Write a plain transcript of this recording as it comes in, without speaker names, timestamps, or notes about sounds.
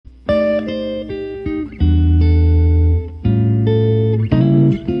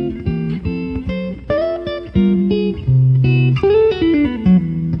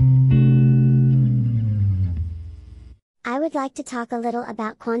like to talk a little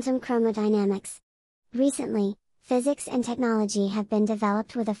about quantum chromodynamics. Recently, physics and technology have been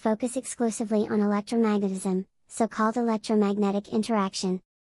developed with a focus exclusively on electromagnetism, so-called electromagnetic interaction.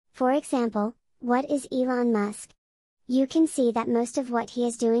 For example, what is Elon Musk? You can see that most of what he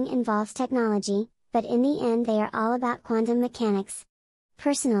is doing involves technology, but in the end they are all about quantum mechanics.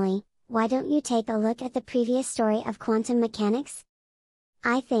 Personally, why don't you take a look at the previous story of quantum mechanics?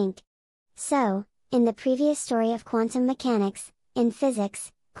 I think. So, in the previous story of quantum mechanics, in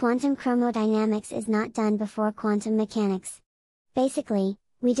physics, quantum chromodynamics is not done before quantum mechanics. Basically,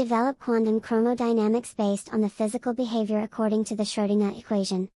 we develop quantum chromodynamics based on the physical behavior according to the Schrödinger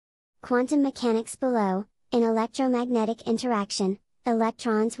equation. Quantum mechanics below, in electromagnetic interaction,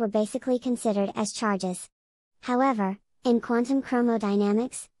 electrons were basically considered as charges. However, in quantum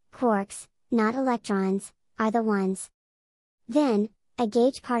chromodynamics, quarks, not electrons, are the ones. Then, a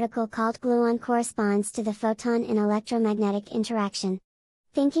gauge particle called gluon corresponds to the photon in electromagnetic interaction.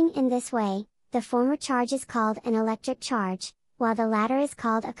 Thinking in this way, the former charge is called an electric charge, while the latter is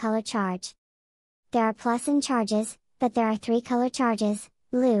called a color charge. There are plus-in charges, but there are three color charges: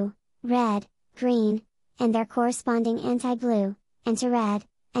 blue, red, green, and their corresponding anti-blue, anti-red,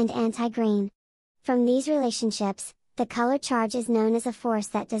 and anti-green. From these relationships, the color charge is known as a force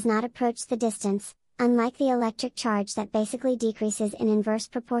that does not approach the distance, unlike the electric charge that basically decreases in inverse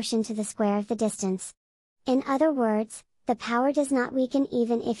proportion to the square of the distance. In other words, the power does not weaken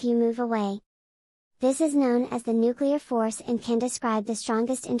even if you move away. This is known as the nuclear force and can describe the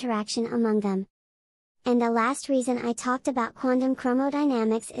strongest interaction among them. And the last reason I talked about quantum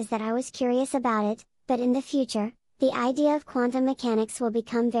chromodynamics is that I was curious about it, but in the future, the idea of quantum mechanics will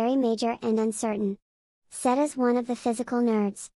become very major and uncertain. Said as one of the physical nerds.